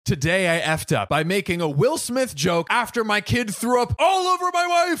Today I effed up by making a Will Smith joke after my kid threw up all over my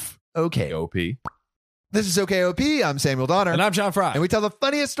wife. Okay, OP. this is OKOP. I'm Samuel Donner. And I'm John Fry. And we tell the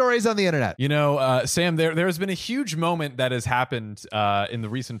funniest stories on the internet. You know, Sam, there has been a huge moment that has happened in the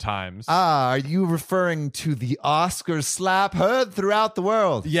recent times. Are you referring to the Oscar slap heard throughout the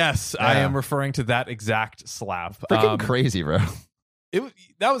world? Yes, I am referring to that exact slap. Freaking crazy, bro. It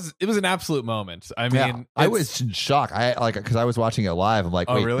was an absolute moment. I mean, I was in shock. Because I was watching it live. I'm like,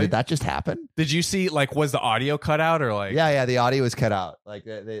 Oh, wait, really? did that just happen? Did you see, like, was the audio cut out or like? Yeah, the audio was cut out. Like,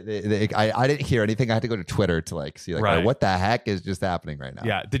 I didn't hear anything. I had to go to Twitter to like see like, Right. what the heck is just happening right now?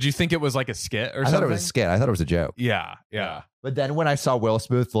 Yeah. Did you think it was like a skit or something? I thought it was a skit. I thought it was a joke. Yeah. But then when I saw Will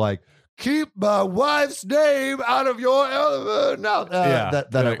Smith like, keep my wife's name out of your mouth.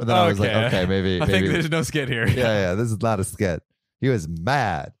 Then I was like, okay, maybe. I think there's no skit here. Yeah. This is not a skit. He was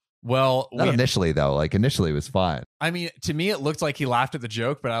mad. Well, Not initially though. Like initially it was fine. I mean, to me, it looked like he laughed at the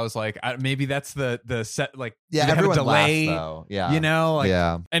joke, but I was like, maybe that's the set. Like, Yeah, did they have a everyone delay. laughed, though. Yeah, You know. Like,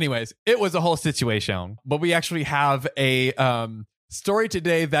 yeah. Anyways, it was a whole situation, but we actually have a story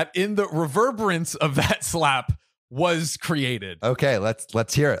today that, in the reverberance of that slap, was created. Okay,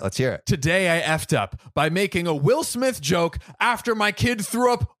 let's hear it. Let's hear it. Today I effed up by making a Will Smith joke after my kid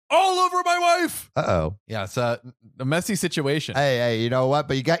threw up all over my wife. Uh-oh. Yeah, it's a messy situation. Hey, you know what?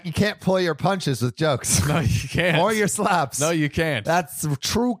 But you can't pull your punches with jokes. No, you can't. Or your slaps. No, you can't. That's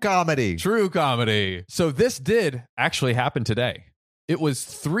true comedy. True comedy. So this did actually happen today. It was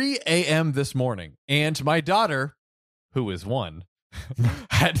 3 a.m. this morning, and my daughter, who is 1,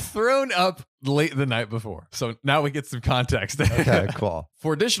 had thrown up late the night before. So now we get some context. Okay, cool.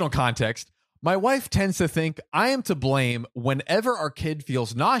 For additional context, my wife tends to think I am to blame whenever our kid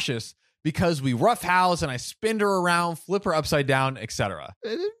feels nauseous because we roughhouse and I spin her around, flip her upside down, etc.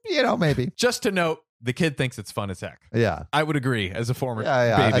 You know, maybe. Just to note, the kid thinks it's fun as heck. Yeah. I would agree as a former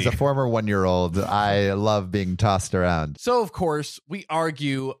Yeah. baby. As a former 1-year-old, I love being tossed around. So, of course, we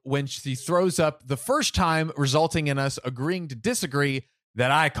argue when she throws up the first time, resulting in us agreeing to disagree that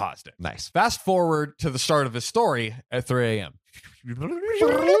I caused it. Nice. Fast forward to the start of the story at 3 a.m.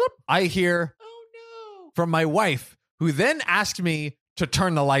 I hear from my wife, who then asked me to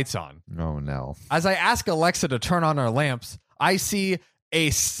turn the lights on. Oh, no. As I ask Alexa to turn on our lamps, I see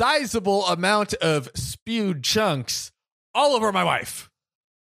a sizable amount of spewed chunks all over my wife.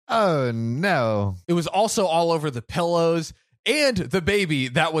 Oh, no. It was also all over the pillows and the baby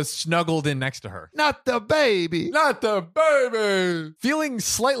that was snuggled in next to her. Not the baby. Not the baby. Feeling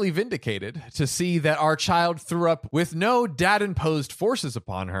slightly vindicated to see that our child threw up with no dad-imposed forces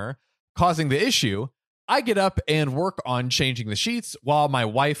upon her, causing the issue, I get up and work on changing the sheets while my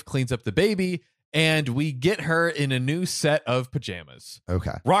wife cleans up the baby, and we get her in a new set of pajamas.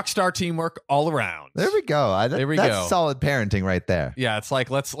 Okay. Rockstar teamwork all around. There we go. There we that's go. solid parenting right there. Yeah, it's like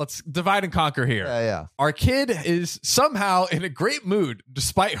let's divide and conquer here. Yeah. Our kid is somehow in a great mood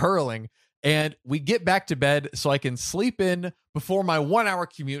despite hurling, and we get back to bed so I can sleep in before my 1-hour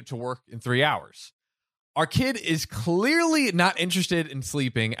commute to work in 3 hours. Our kid is clearly not interested in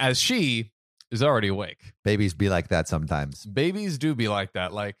sleeping as she is already awake. Babies be like that sometimes. Babies do be like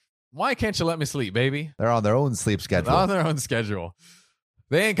that. Like, why can't you let me sleep, baby? They're on their own sleep schedule. On their own schedule.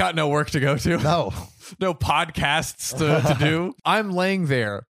 They ain't got no work to go to. No. No podcasts to do. I'm laying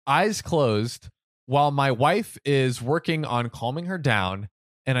there, eyes closed, while my wife is working on calming her down,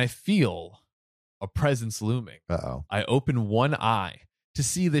 and I feel a presence looming. Uh-oh. I open one eye to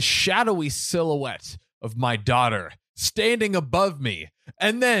see the shadowy silhouette of my daughter standing above me,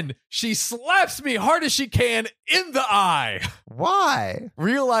 and then she slaps me hard as she can in the eye. Why?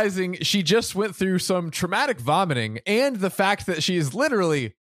 Realizing she just went through some traumatic vomiting and the fact that she is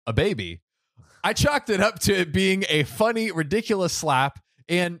literally a baby, I chalked it up to it being a funny, ridiculous slap,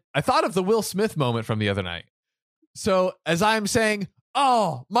 and I thought of the Will Smith moment from the other night. So as I'm saying,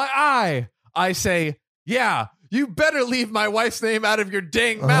 oh, my eye, I say, yeah, you better leave my wife's name out of your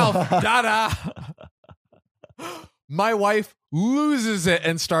dang mouth, Dada. My wife loses it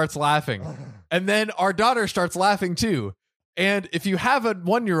and starts laughing. And then our daughter starts laughing too. And if you have a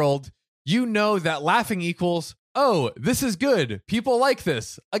 1-year-old, you know that laughing equals, oh, this is good. People like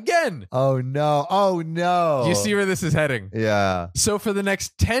this. Again. Oh, no. Oh, no. You see where this is heading? Yeah. So for the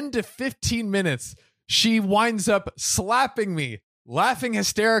next 10 to 15 minutes, she winds up slapping me, laughing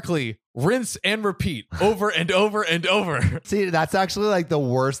hysterically, rinse and repeat over and over and over. See, that's actually like the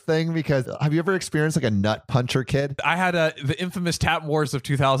worst thing, because have you ever experienced like a nut puncher kid? I had the infamous tap wars of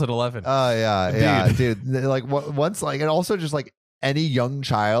 2011. Oh, yeah. Yeah, dude. Like once, like, and also just like any young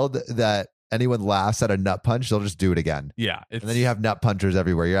child that anyone laughs at a nut punch, they'll just do it again. Yeah. And then you have nut punchers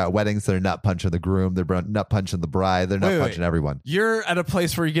everywhere. You're at weddings, they're nut punching the groom, they're nut punching the bride, they're nut punching everyone. You're at a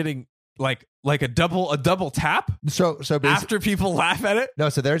place where you're getting like a double tap. So after people laugh at it. No,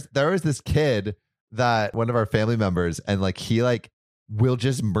 so there was this kid that one of our family members, and like he like will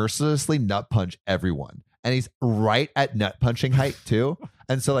just mercilessly nut punch everyone, and he's right at nut punching height too,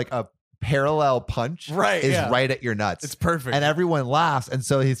 and so like a parallel punch is right at your nuts. It's perfect, and everyone laughs, and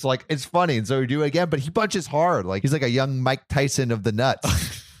so he's like, it's funny, and so we do it again, but he punches hard, like he's like a young Mike Tyson of the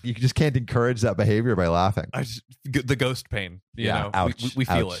nuts. You just can't encourage that behavior by laughing. The ghost pain. You know, ouch. We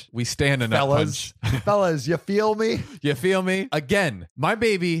feel it. We stand a nut punch. Fellas, you feel me? You feel me? Again, my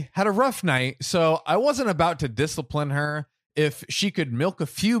baby had a rough night, so I wasn't about to discipline her if she could milk a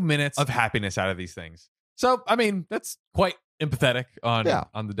few minutes of happiness out of these things. So, I mean, that's quite empathetic on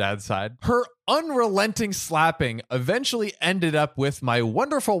the dad's side. Her unrelenting slapping eventually ended up with my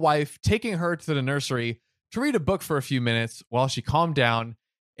wonderful wife taking her to the nursery to read a book for a few minutes while she calmed down,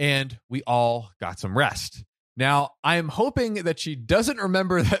 and we all got some rest. Now, I am hoping that she doesn't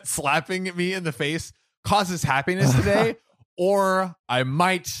remember that slapping me in the face causes happiness today, or I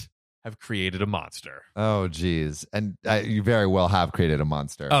might have created a monster. Oh, geez. And you very well have created a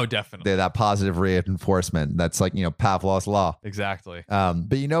monster. Oh, definitely. That positive reinforcement. That's like, Pavlov's law. Exactly.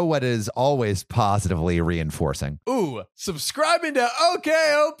 But you know what is always positively reinforcing? Ooh, subscribing to OK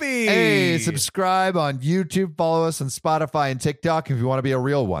Opie. Hey, subscribe on YouTube. Follow us on Spotify and TikTok. If you want to be a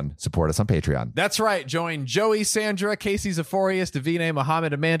real one, support us on Patreon. That's right. Join Joey, Sandra, Casey Zaforius, Davine,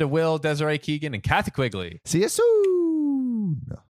 Mohammed, Amanda, Will, Desiree Keegan, and Kathy Quigley. See you soon.